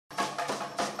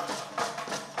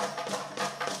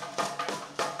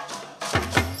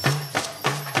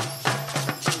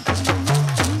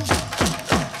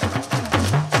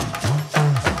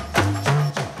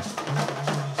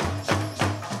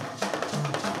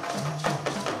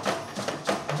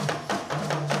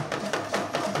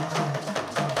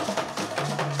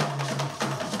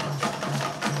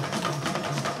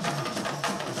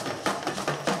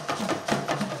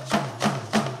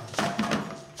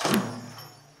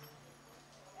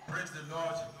the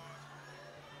Lord.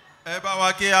 Eba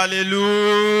wa ke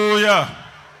hallelujah.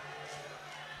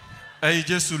 Ẹ̀yin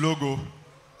Jésù lógo.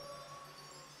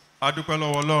 A dúpẹ́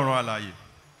lọ́wọ́ Ọlọ́run alààyè.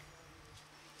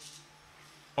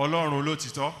 Ọlọ́run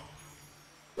olótìtọ́.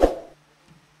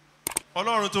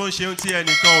 Ọlọ́run tó ń ṣe ohun tí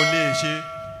ẹnìkan ò lè ṣe.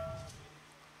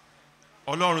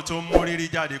 Ọlọ́run tó ń mú rírí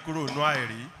jáde kúrò nínú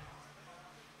àìrí.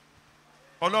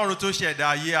 Ọlọ́run tó ṣẹ̀dá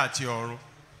ayé àti ọ̀run.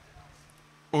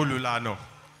 Olùlànà.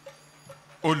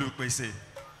 Olùpèsè.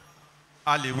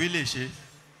 Alèwí lè ṣe.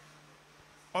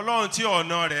 Ọlọ́run tí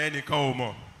ọ̀nà rẹ̀ ẹnìkan ò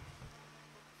mọ̀.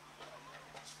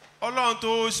 Ọlọ́run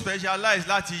tó specialize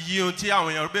láti yí ohun tí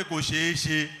àwọn èèyàn pé kò ṣeé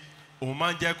ṣe, òun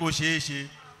máa ń jẹ́ kó ṣeé ṣe.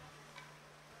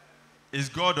 Is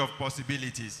God of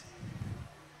possibilities.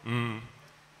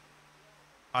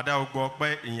 Adá ogbó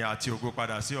ọpẹ́ ìyìn àti ògo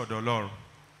padà sí ọ̀dọ̀ Ọlọ́run.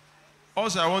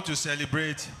 Also, I want to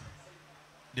celebrate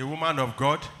the woman of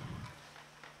God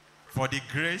for the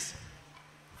grace,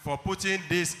 for putting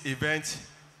this event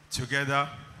together.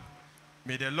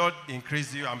 May the Lord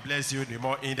increase you and bless you the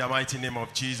more in the mighty name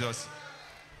of Jesus.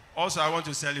 Also, I want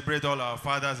to celebrate all our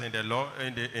fathers in the Lord,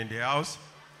 in the house,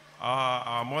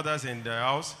 our mothers in the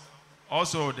house,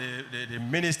 also the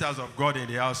ministers of God in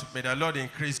the house. May the Lord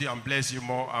increase you and bless you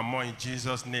more and more in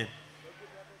Jesus' name.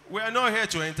 We are not here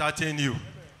to entertain you.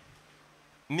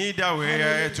 Neither we are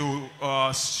here to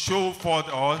show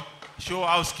forth or show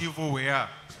how skillful we are.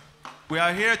 We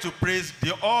are here to praise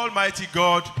the Almighty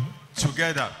God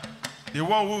together, the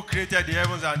one who created the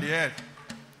heavens and the earth.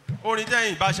 Orin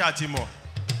tẹ́yìn bá ṣá ti mọ̀,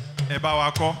 ẹ bá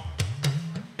wa kọ.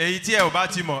 Èyí tí ẹ ò bá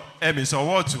ti mọ̀, ẹ mì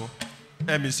sọ́wọ́ ọ̀tún,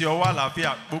 ẹ mì sí ọwọ́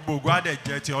àlàáfíà, gbogbo ògo á dẹ̀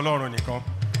jẹ́ ti Ọlọ́run nìkan.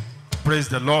 Praise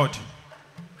the Lord.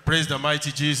 Praise the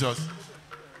mighty Jesus.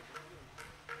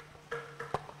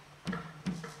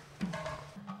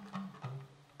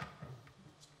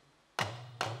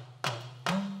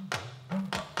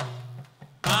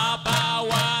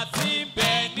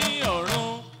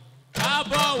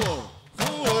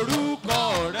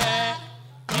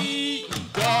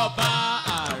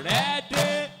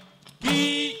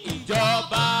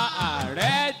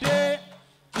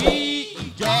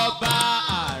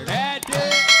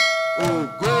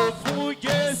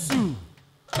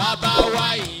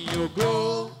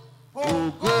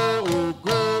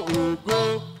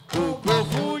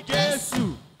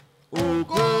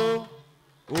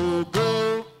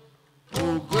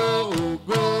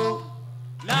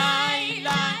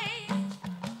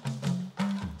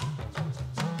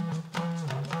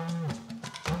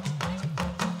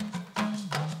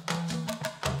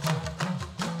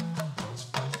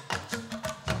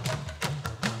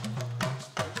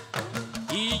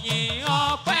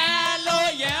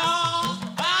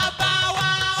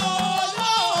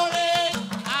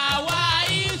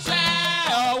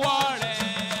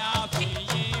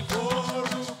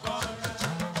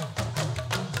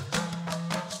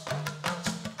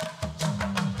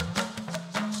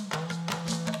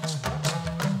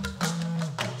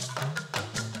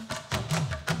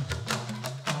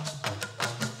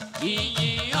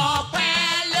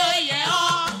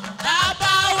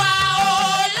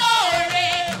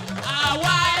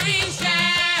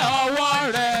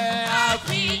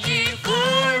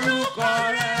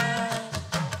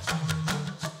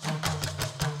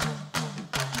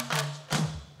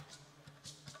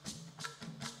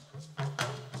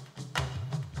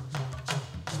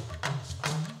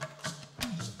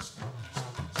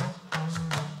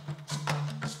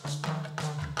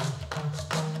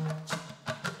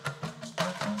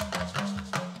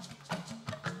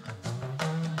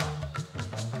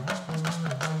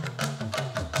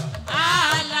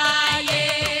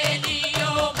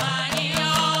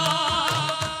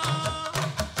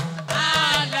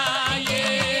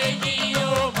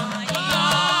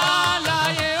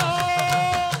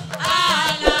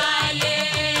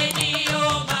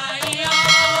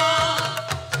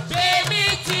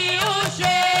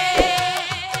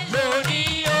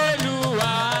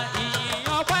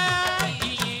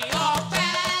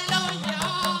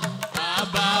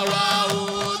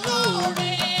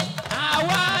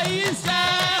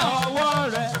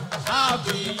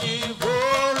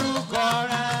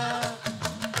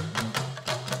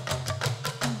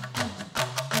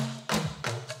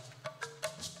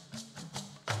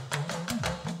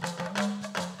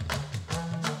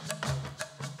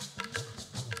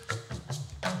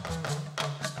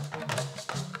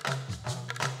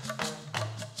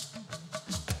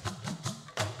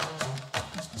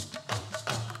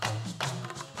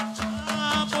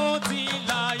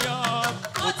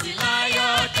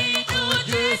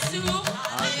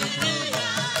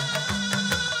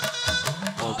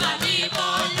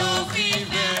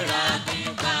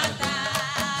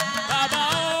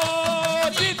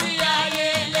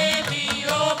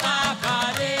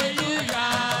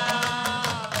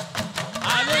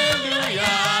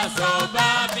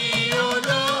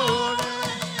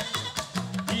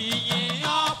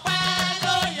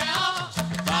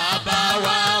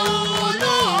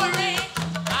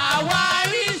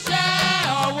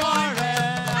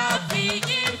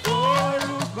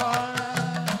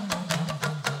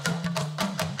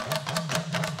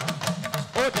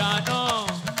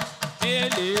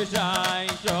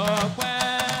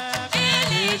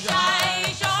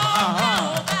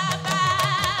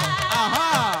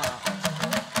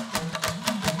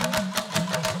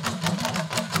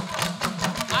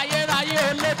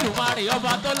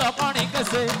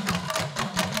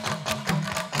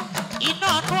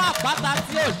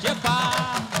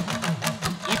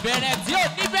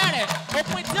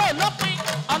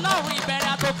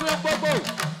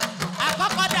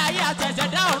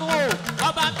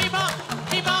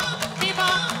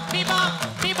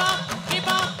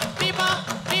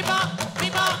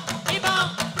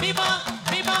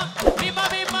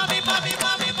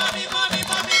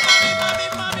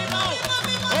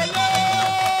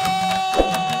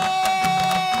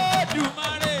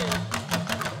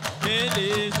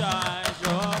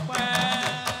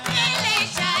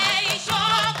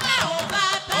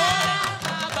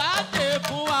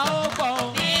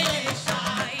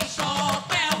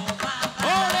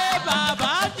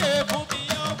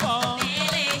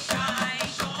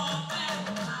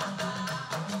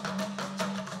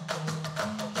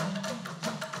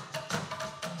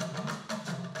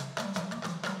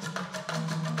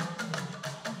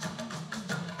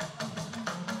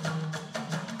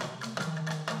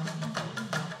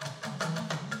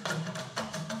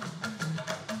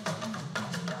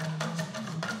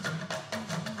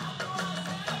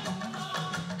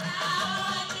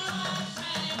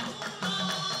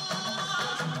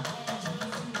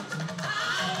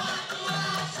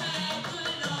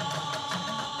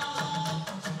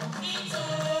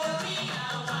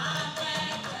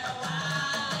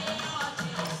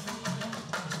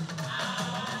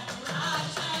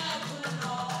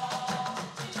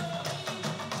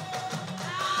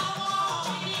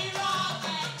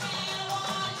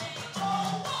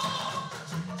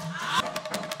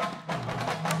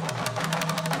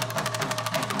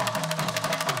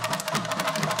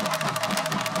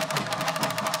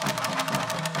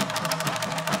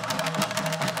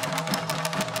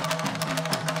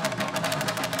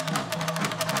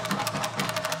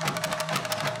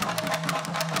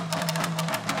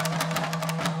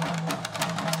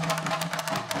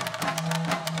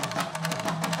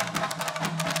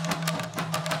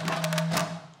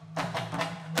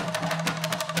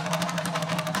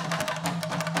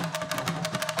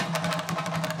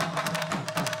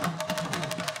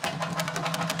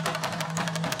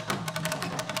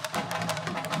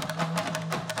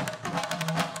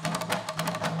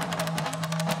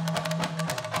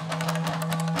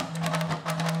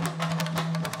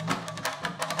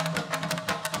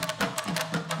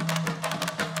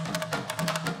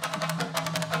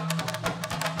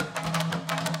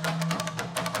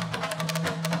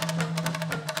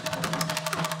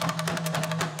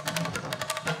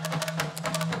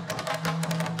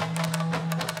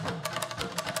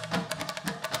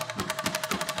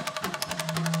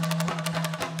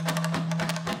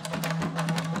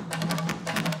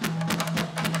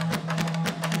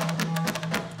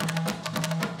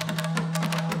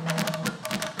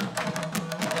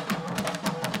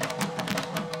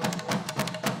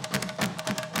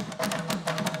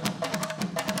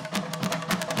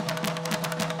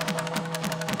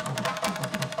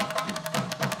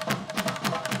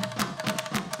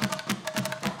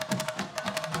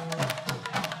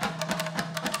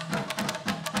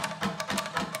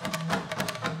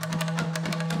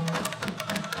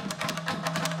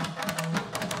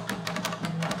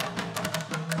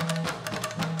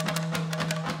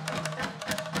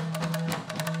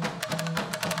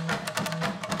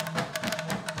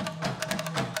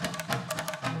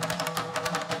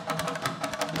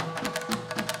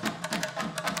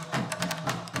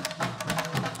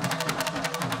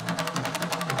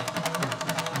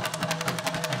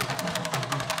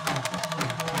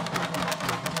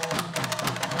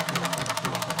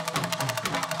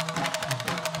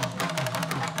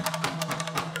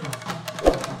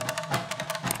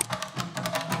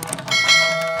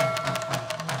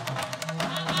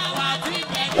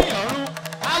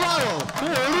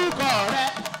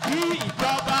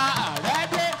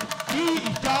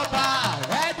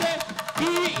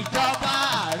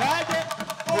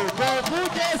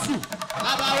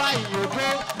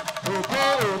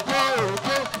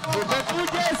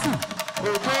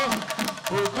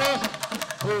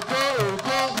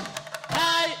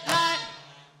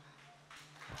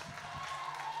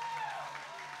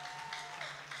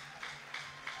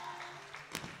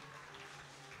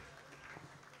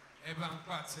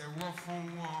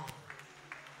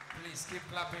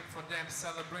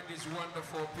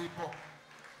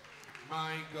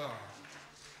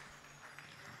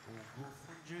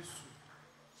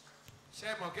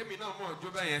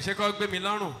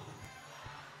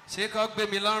 Ṣé kó gbé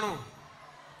mi lọ́rùn?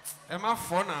 Ẹ má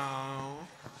fọ́ náà.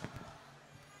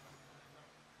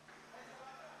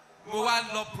 Mo wá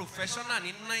lọ professional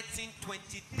ní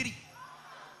 1923.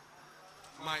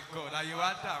 My God, ayé wa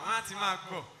dà, wọ́n á ti máa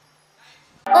gbọ́.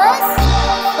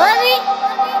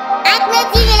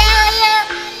 Hakmate TV.